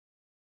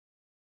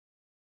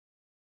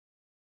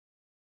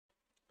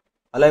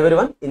Hello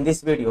everyone, in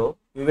this video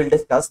we will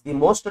discuss the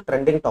most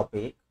trending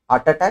topic,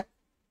 heart attack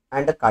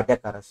and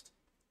cardiac arrest.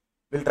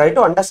 We will try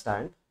to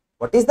understand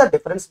what is the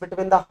difference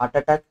between the heart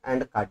attack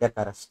and cardiac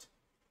arrest.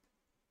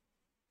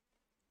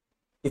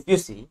 If you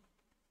see,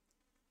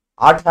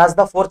 heart has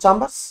the 4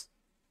 chambers.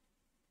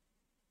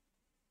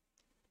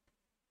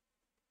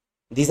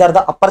 These are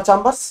the upper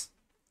chambers.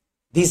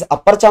 These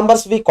upper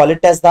chambers we call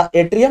it as the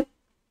atrium,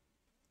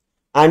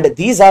 and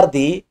these are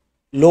the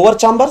lower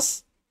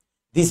chambers.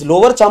 These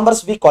lower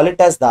chambers we call it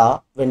as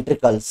the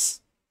ventricles.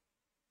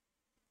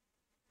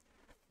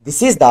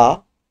 This is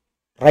the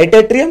right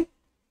atrium.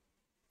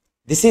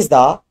 This is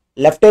the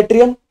left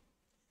atrium.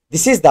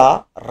 This is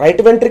the right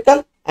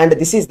ventricle and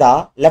this is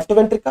the left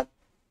ventricle.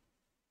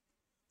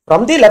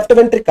 From the left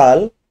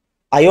ventricle,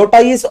 aorta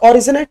is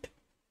originate.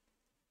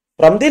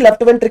 From the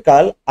left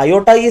ventricle,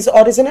 aorta is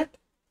originate.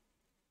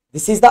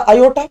 This is the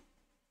aorta.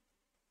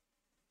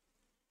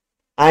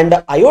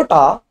 And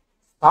aorta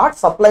starts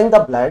supplying the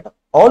blood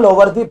all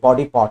over the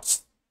body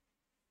parts.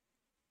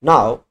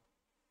 Now,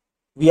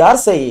 we are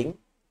saying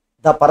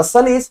the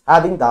person is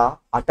having the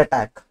heart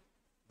attack.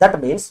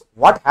 That means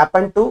what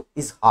happened to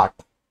his heart?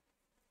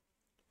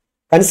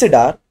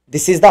 Consider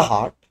this is the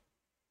heart.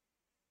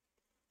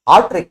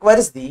 Heart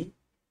requires the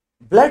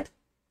blood.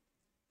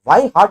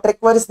 Why heart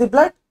requires the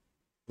blood?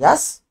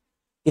 Yes,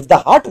 if the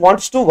heart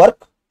wants to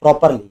work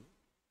properly,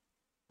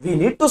 we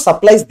need to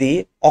supply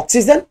the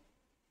oxygen.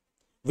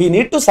 We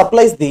need to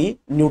supply the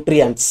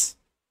nutrients.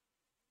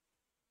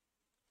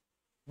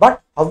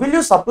 But how will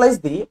you supply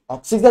the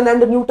oxygen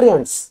and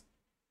nutrients?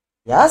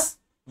 Yes,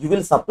 you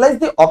will supply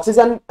the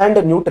oxygen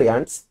and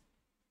nutrients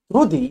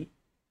through the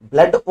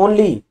blood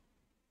only.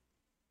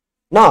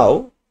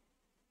 Now,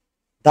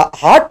 the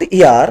heart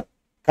here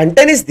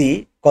contains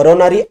the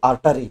coronary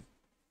artery.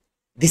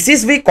 This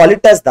is we call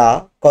it as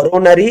the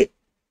coronary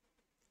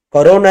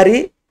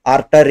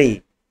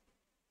artery.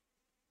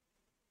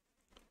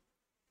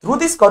 Through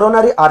this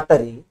coronary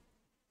artery,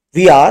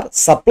 we are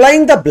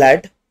supplying the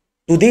blood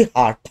to the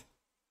heart.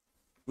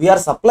 We are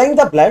supplying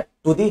the blood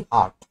to the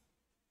heart.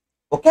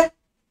 Okay.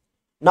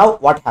 Now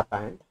what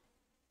happened?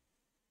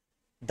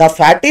 The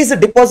fat is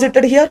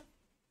deposited here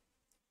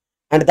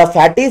and the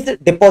fat is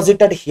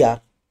deposited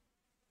here.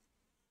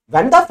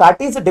 When the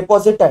fat is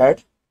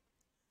deposited,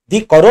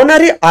 the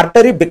coronary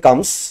artery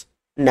becomes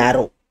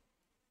narrow.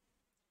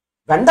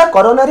 When the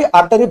coronary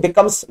artery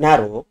becomes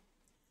narrow,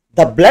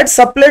 the blood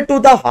supply to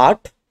the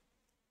heart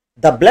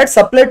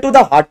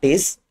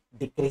is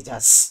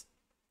decreases.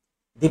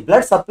 The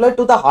blood supply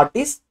to the heart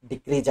is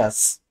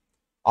decreases.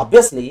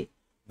 Obviously,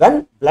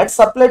 when blood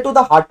supply to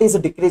the heart is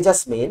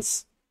decreases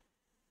means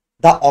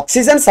the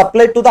oxygen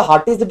supply to the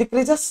heart is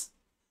decreases.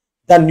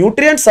 The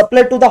nutrient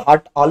supply to the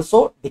heart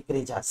also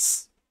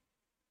decreases.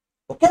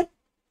 Okay.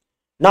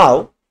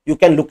 Now, you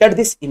can look at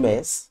this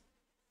image.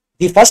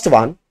 The first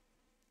one,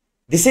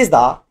 this is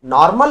the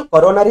normal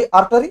coronary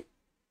artery.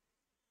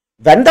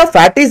 When the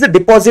fat is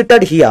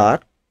deposited here,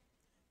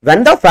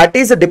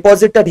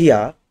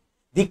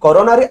 the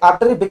coronary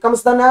artery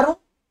becomes the narrow.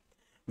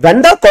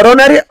 When the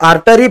coronary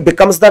artery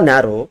becomes the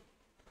narrow,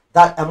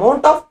 the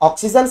amount of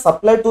oxygen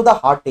supplied to the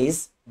heart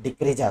is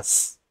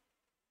decreases.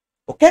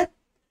 Okay.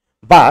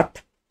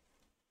 But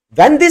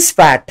when this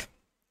fat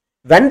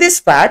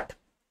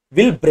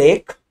will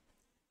break,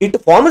 it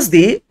forms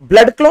the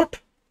blood clot.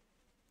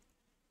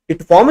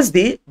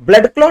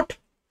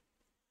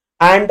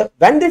 And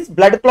when this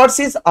blood clots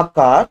is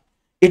occur,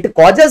 it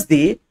causes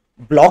the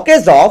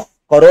blockage of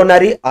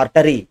coronary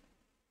artery.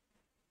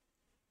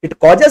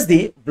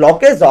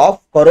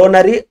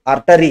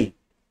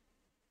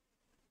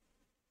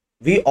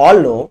 We all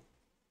know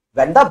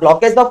when the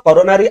blockage of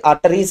coronary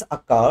arteries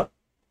occur,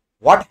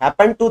 what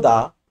happened to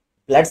the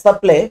blood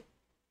supply?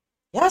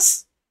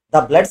 Yes,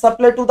 the blood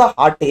supply to the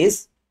heart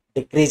is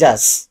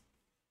decreases.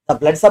 The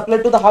blood supply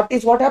to the heart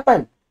is what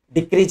happened?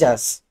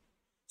 Decreases.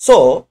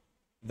 So,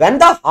 when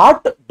the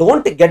heart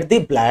don't get the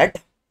blood,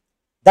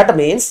 that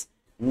means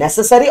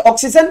necessary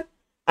oxygen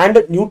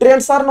and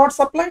nutrients are not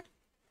supplied.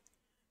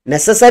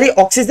 Necessary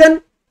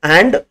oxygen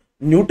and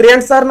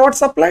nutrients are not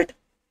supplied.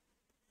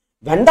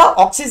 When the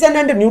oxygen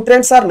and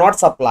nutrients are not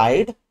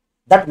supplied,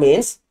 that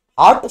means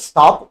heart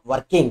stop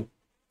working,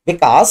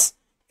 because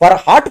for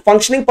heart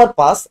functioning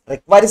purpose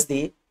requires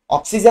the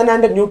oxygen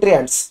and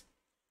nutrients.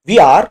 We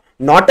are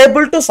not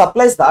able to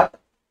supply that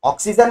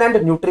oxygen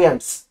and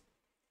nutrients.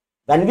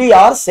 When we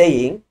are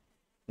saying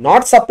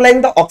not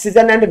supplying the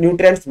oxygen and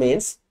nutrients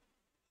means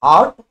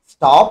heart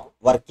stop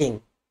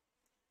working.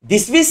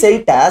 This we say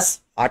it as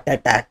heart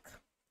attack.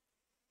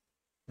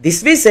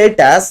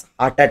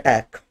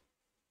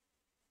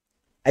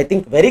 I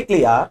think very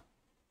clear.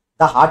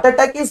 The heart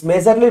attack is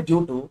majorly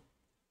due to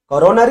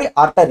coronary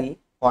artery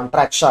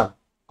contraction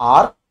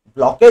or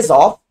blockage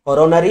of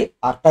coronary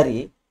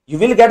artery. You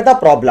will get the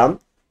problem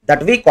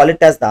that we call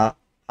it as the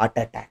heart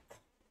attack.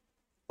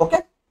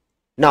 Okay.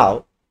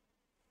 Now,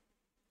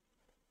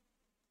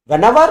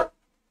 whenever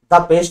the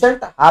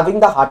patient having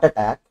the heart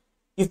attack,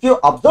 if you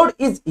observe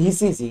his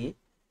ECG,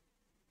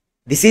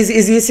 this is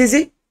his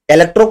ECG,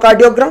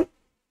 electrocardiogram.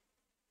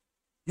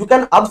 You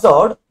can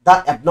observe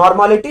the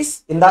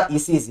abnormalities in the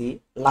ECG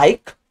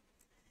like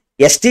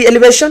ST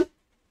elevation.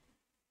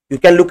 You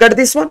can look at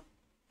this one,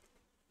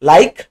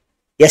 like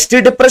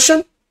ST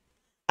depression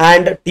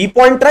and T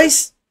point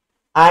rise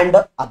and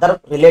other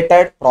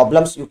related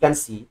problems you can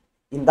see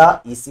in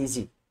the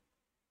ECG.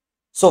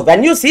 So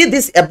when you see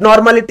these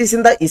abnormalities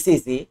in the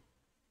ECG,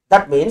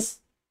 that means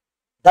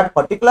that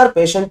particular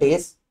patient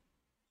is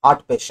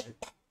heart patient.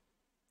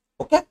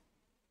 Okay.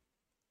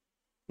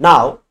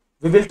 Now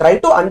we will try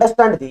to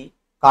understand the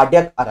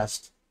cardiac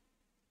arrest.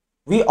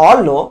 We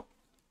all know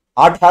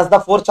heart has the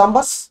 4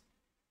 chambers.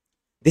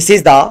 This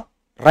is the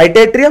right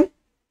atrium,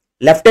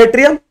 left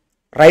atrium,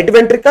 right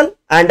ventricle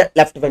and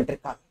left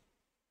ventricle.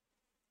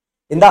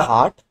 In the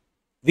heart,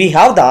 we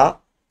have the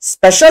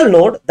special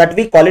node that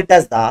we call it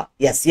as the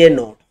SA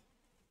node.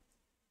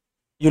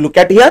 You look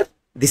at here,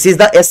 this is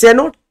the SA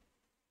node.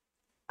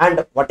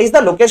 And what is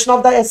the location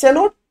of the SA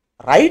node?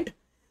 Right.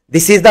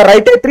 This is the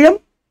right atrium.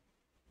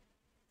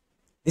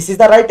 This is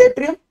the right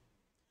atrium.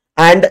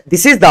 And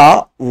this is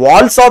the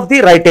walls of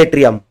the right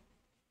atrium.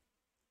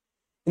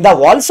 In the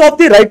walls of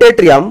the right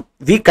atrium,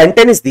 we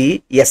contain is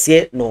the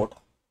SA node.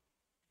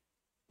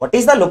 What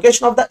is the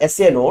location of the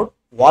SA node?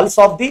 Walls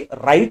of the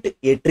right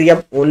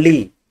atrium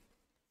only.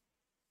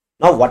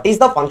 Now, what is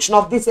the function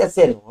of this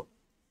SA node?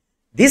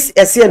 This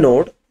SA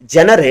node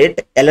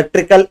generate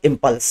electrical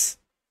impulse.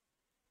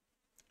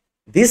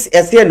 This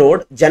SA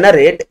node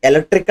generate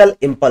electrical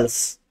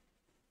impulse.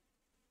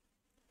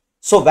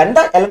 So, when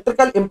the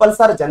electrical impulse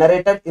are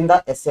generated in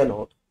the SA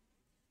node,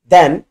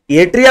 then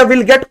atria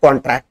will get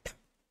contract.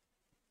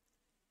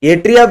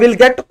 Atria will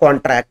get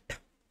contract.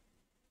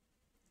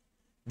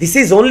 This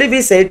is only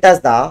we say it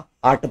as the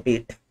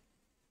heartbeat.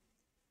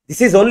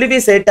 This is only we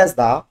say it as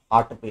the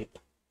heartbeat.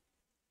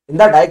 In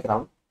the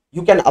diagram,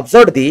 you can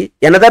observe the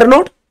another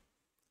node,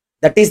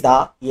 that is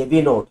the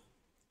AV node.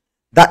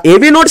 The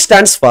AV node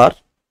stands for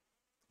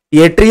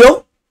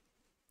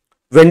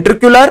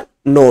atrioventricular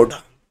node.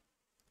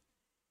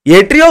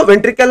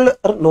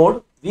 Atrioventricular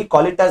node, we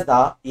call it as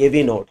the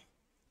AV node.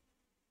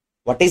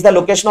 What is the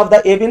location of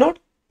the AV node?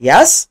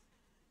 Yes,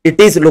 it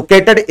is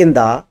located in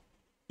the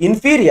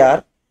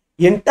inferior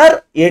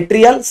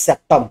interatrial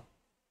septum.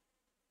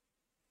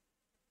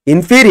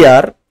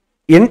 Inferior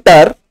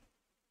interatrial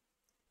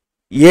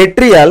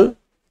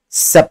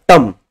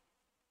septum.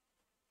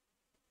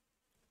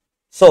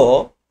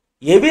 So,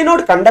 AV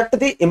node conduct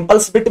the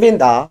impulse between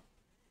the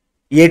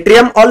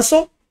atrium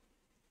also,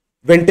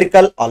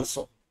 ventricle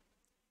also.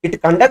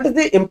 It conducts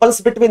the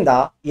impulse between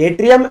the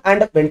atrium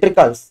and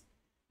ventricles.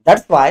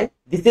 That's why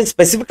this is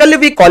specifically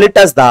we call it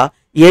as the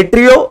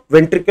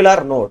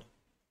atrioventricular node.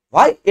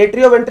 Why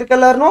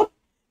atrioventricular node?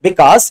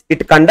 Because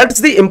it conducts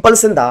the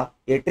impulse in the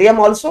atrium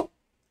also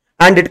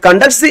and it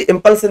conducts the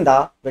impulse in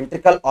the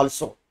ventricle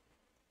also.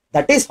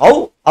 That is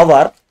how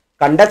our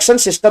conduction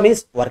system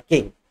is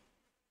working.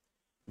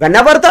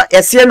 Whenever the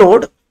SA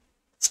node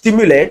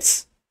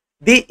stimulates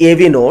the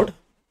AV node,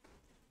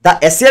 the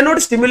SA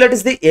node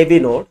stimulates the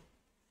AV node,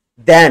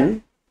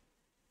 then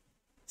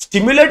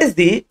stimulates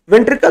the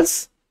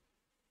ventricles.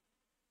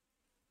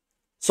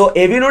 So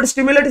AV node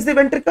stimulates the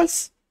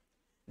ventricles,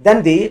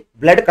 then the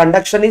blood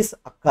conduction is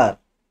occur.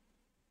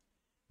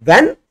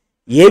 When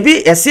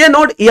SA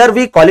node here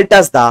we call it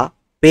as the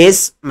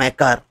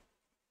pacemaker.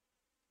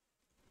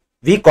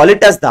 We call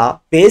it as the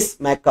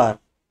pacemaker.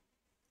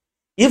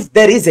 If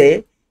there is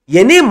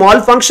any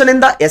malfunction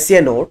in the SA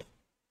node,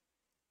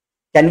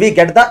 can we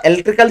get the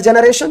electrical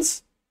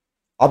generations?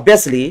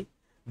 Obviously,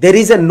 there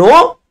is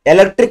no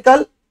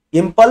electrical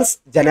impulse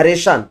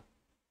generation.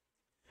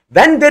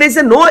 When there is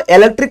no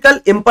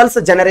electrical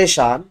impulse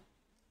generation,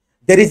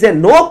 there is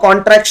no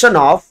contraction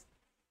of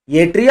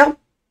atrium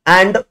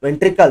and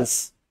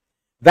ventricles.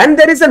 When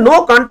there is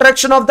no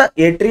contraction of the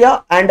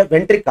atria and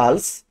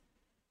ventricles,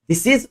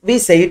 this is we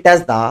say it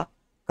as the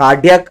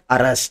cardiac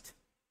arrest.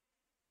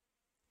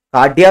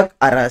 Cardiac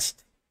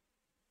arrest.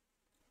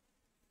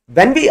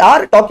 When we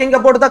are talking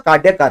about the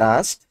cardiac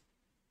arrest,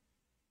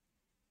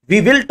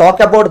 we will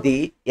talk about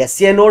the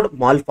SA node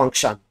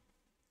malfunction.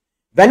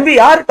 When we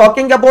are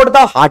talking about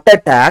the heart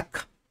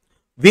attack,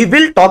 we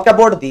will talk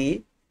about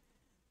the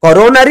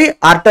coronary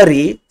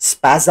artery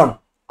spasm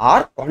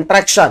or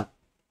contraction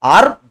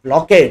or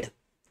blockade.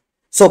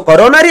 So,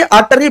 coronary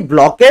artery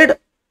blockade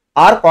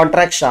or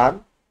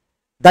contraction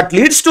that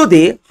leads to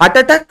the heart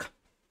attack,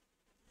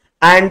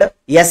 and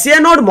SA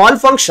node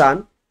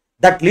malfunction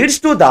that leads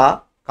to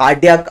the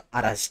cardiac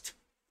arrest.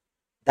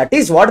 That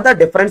is what the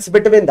difference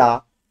between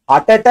the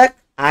heart attack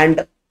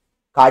and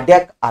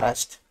cardiac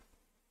arrest.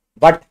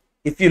 But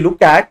if you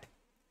look at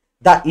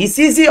the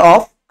ECG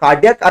of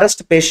cardiac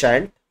arrest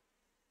patient,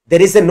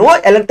 there is no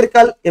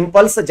electrical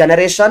impulse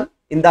generation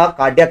in the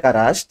cardiac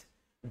arrest.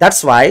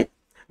 That's why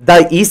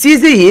the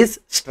ECG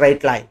is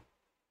straight line.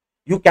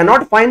 You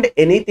cannot find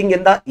anything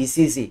in the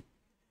ECG.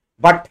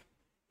 But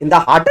in the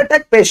heart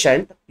attack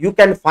patient, you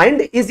can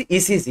find is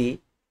ECG,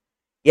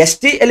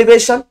 ST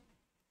elevation,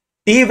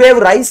 T wave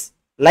rise,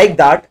 like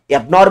that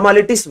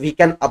abnormalities we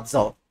can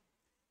observe.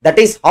 That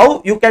is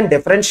how you can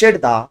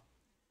differentiate the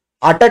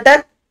heart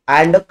attack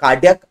and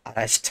cardiac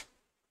arrest.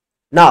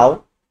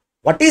 Now,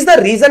 what is the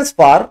reasons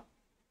for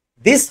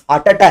this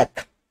heart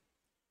attack?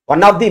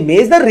 One of the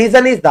major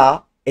reason is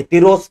the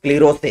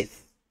atherosclerosis.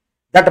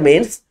 That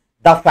means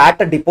the fat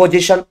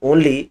deposition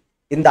only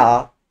in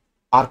the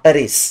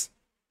arteries.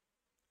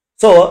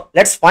 So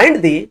let's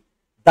find the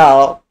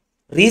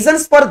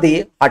reasons for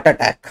the heart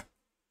attack.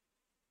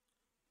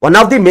 One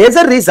of the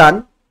major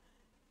reason,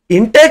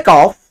 intake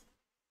of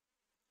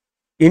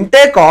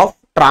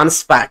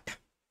trans fat.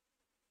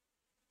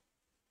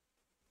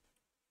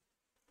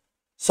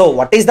 So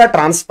what is the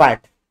trans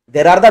fat?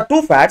 There are the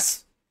two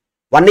fats.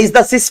 One is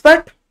the cis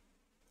fat,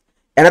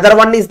 another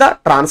one is the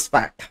trans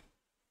fat.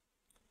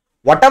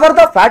 Whatever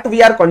the fat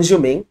we are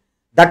consuming,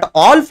 that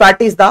all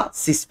fat is the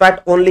cis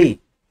fat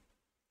only,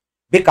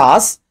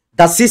 because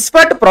the cis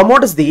fat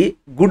promotes the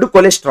good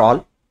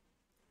cholesterol.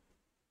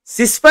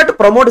 Cis fat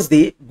promotes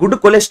the good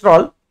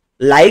cholesterol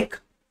like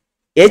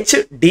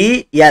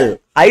HDL,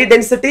 high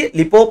density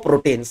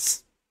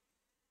lipoproteins.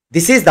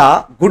 This is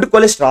the good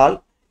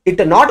cholesterol.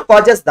 It not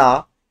causes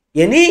the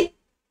any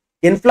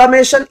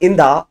inflammation in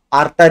the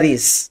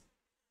arteries.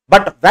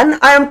 But when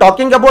I am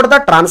talking about the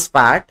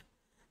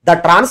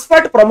trans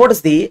fat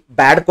promotes the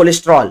bad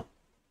cholesterol.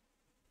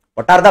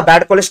 What are the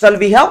bad cholesterol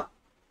we have?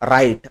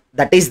 Right,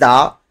 that is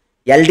the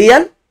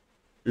LDL,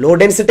 low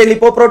density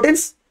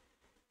lipoproteins,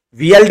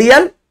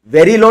 VLDL,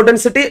 very low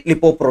density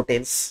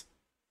lipoproteins.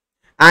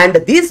 And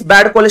this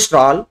bad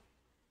cholesterol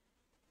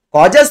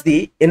causes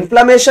the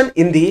inflammation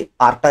in the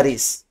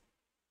arteries.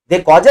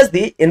 They causes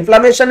the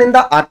inflammation in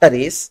the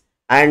arteries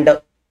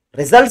and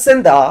results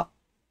in the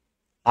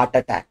heart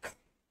attack.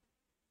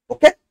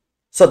 Okay,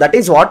 so that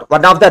is what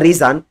one of the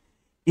reason,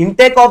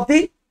 intake of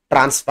the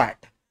trans fat.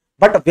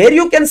 But where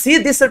you can see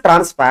this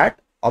trans fat,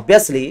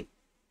 obviously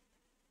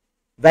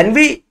when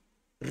we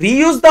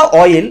reuse the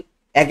oil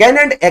again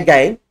and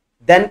again,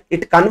 then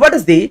it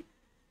converts the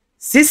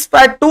cis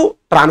fat to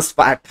trans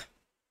fat.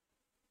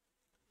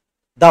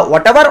 The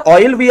whatever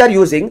oil we are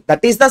using,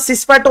 that is the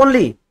cis fat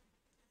only.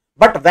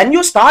 But when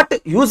you start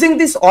using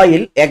this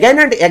oil again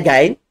and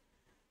again,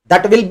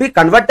 that will be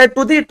converted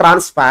to the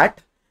trans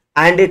fat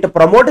and it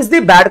promotes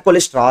the bad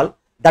cholesterol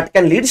that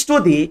can leads to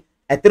the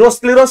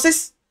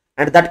atherosclerosis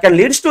and that can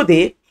leads to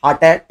the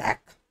heart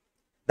attack.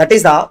 That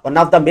is the one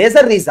of the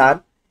major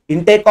reason,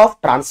 intake of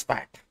trans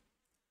fat.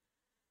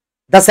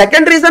 The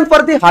second reason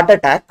for the heart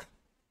attack,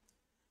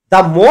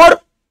 the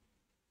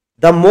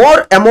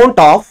more amount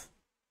of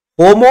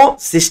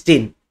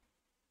homocysteine.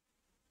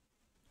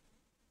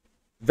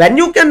 When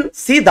you can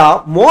see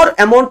the more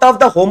amount of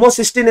the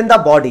homocysteine in the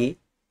body,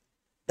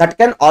 that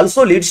can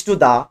also leads to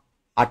the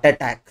heart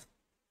attack.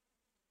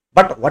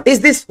 But what is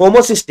this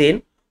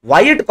homocysteine?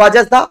 Why it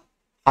causes the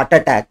heart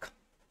attack?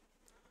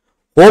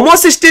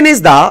 Homocysteine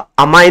is the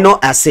amino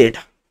acid.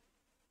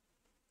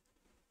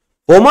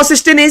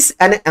 Homocysteine is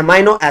an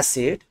amino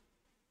acid.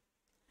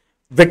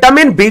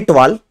 Vitamin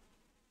B12,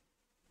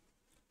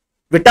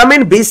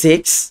 vitamin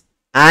B6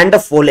 and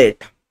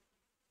folate.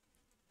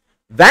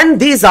 When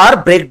these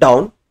are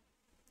breakdown,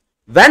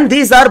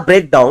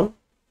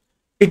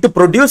 it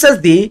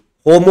produces the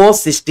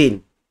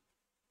homocysteine.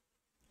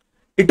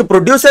 It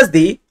produces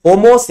the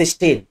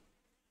homocysteine.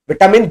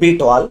 Vitamin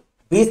B12,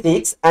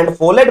 B6 and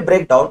folate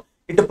breakdown,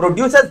 it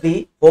produces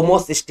the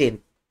homocysteine.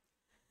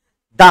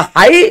 The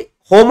high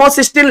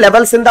homocysteine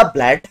levels in the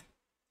blood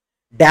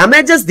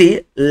damages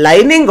the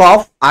lining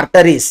of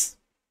arteries.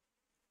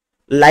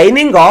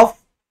 Lining of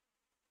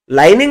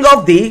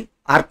the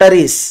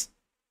arteries.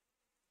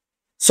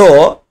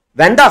 So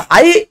when the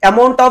high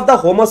amount of the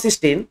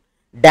homocysteine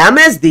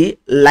damages the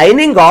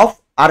lining of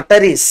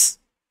arteries,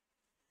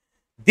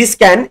 this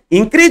can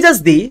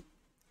increases the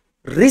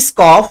risk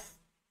of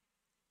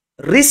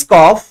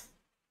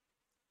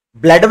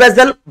blood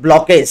vessel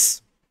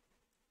blockage.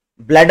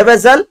 Blood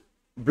vessel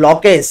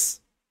blockage.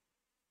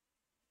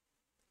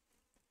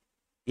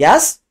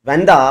 Yes,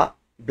 when the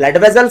blood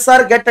vessels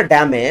are get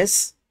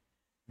damaged,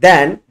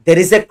 then there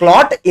is a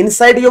clot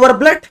inside your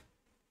blood.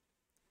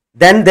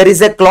 Then there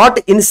is a clot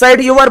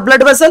inside your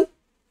blood vessel.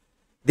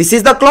 This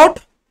is the clot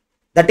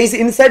that is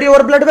inside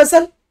your blood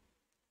vessel.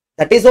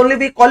 That is only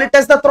we call it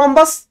as the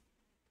thrombus.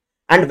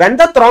 And when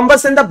the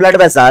thrombus in the blood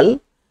vessel,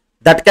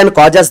 that can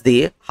cause us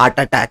the heart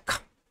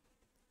attack.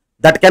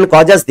 That can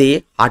cause us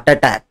the heart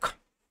attack.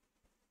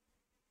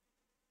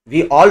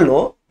 We all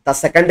know the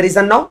second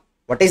reason now.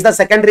 What is the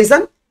second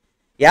reason?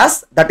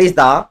 Yes, that is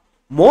the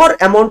more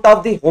amount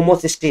of the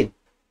homocysteine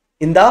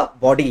in the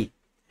body.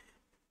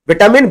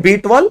 Vitamin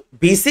B12,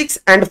 B6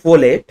 and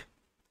folate.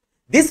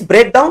 This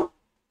breakdown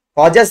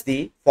causes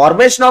the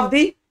formation of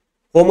the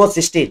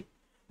homocysteine.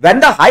 When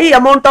the high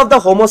amount of the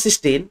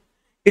homocysteine,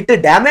 it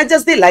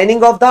damages the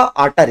lining of the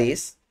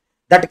arteries,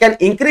 that can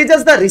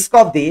increases the risk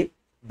of the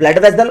blood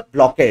vessel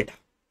blockade.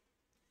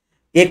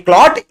 A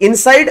clot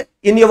inside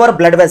in your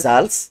blood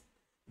vessels,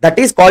 that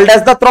is called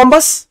as the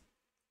thrombus,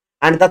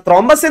 and the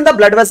thrombus in the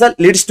blood vessel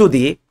leads to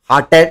the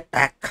heart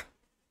attack.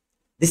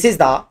 This is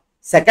the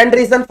second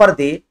reason for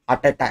the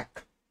heart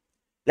attack.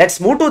 Let's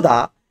move to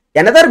the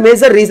another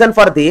major reason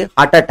for the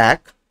heart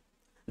attack.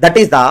 that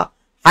is the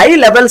high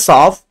levels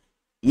of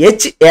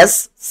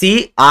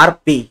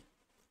HSCRP.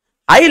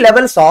 High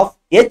levels of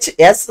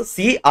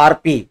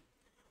HSCRP.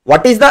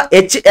 What is the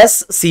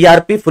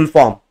HSCRP full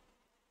form?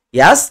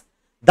 Yes,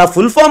 the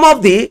full form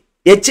of the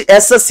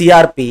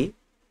HSCRP,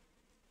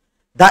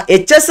 the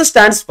HS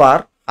stands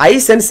for high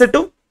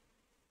sensitive,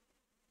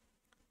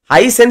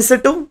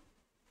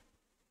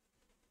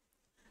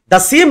 the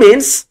C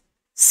means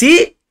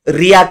C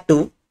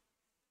reactive,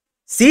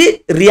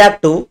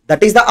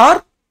 that is the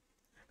R,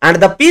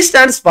 and the P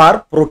stands for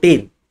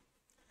protein.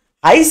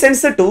 High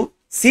sensitive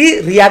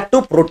C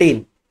reactive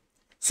protein.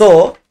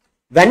 So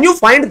when you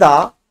find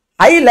the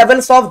high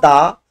levels of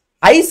the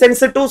high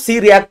sensitive C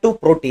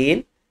reactive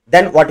protein,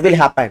 then what will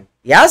happen?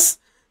 Yes,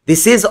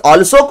 this is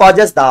also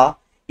causes the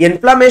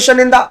inflammation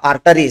in the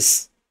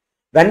arteries.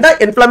 When the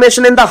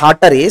inflammation in the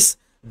arteries,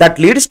 that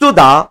leads to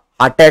the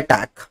heart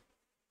attack.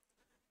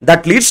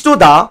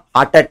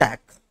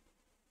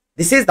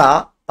 This is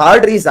the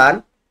third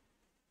reason,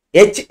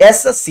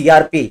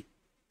 HSCRP.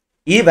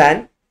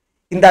 Even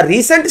in the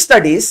recent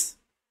studies,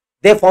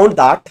 they found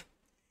that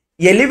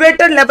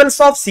elevated levels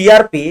of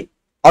CRP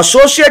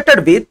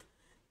associated with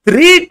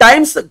 3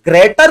 times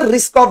greater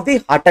risk of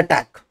the heart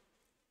attack.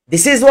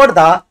 This is what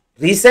the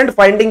recent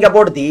finding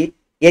about the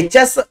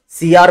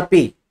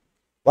HSCRP,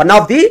 one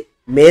of the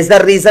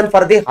major reason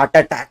for the heart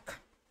attack.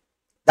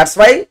 That's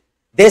why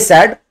they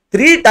said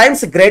 3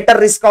 times greater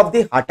risk of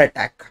the heart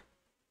attack.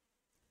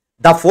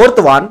 The fourth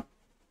one,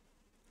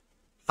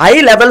 high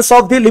levels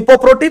of the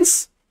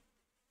lipoproteins.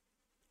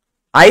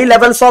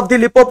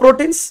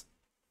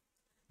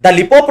 The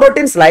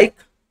lipoproteins like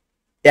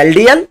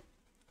LDL,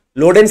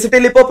 low density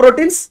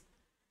lipoproteins,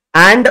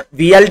 and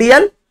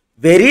VLDL,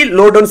 very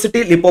low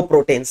density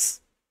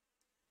lipoproteins.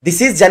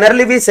 This is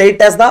generally we say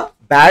it as the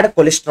bad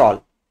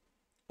cholesterol.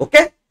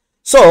 Okay.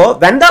 So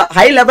when the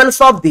high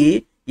levels of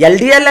the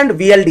LDL and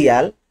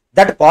VLDL,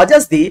 that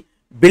causes the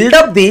build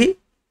up the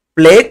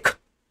plaque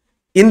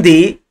in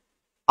the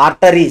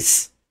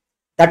arteries,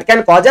 that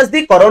can causes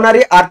the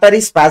coronary artery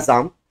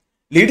spasm,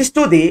 leads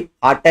to the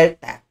heart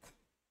attack.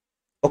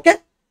 Okay.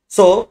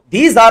 So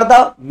these are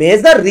the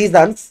major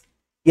reasons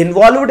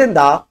involved in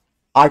the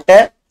heart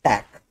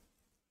attack.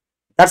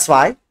 That's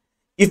why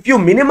if you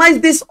minimize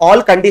these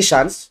all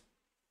conditions,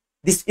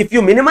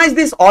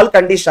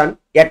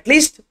 at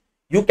least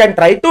you can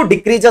try to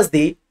decrease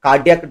the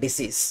cardiac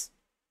disease.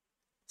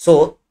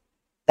 So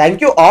thank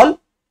you all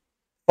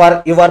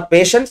for your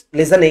patience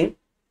listening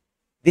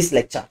this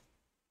lecture.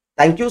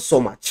 Thank you so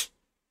much.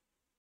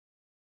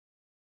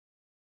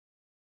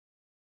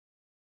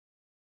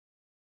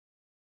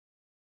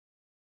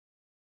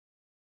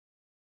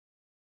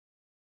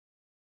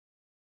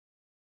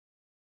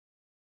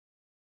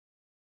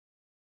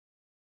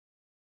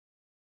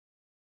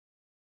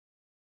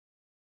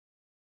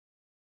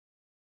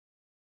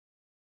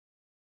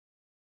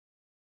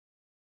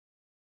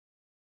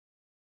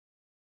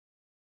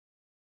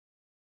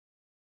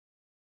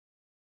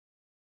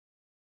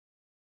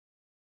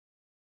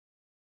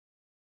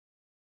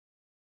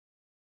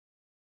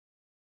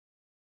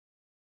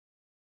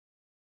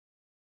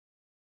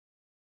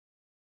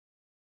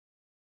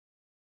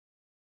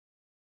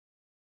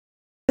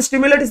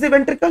 Stimulates the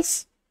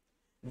ventricles,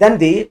 then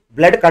the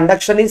blood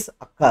conduction is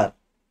occur.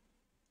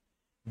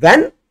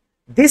 When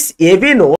this AV node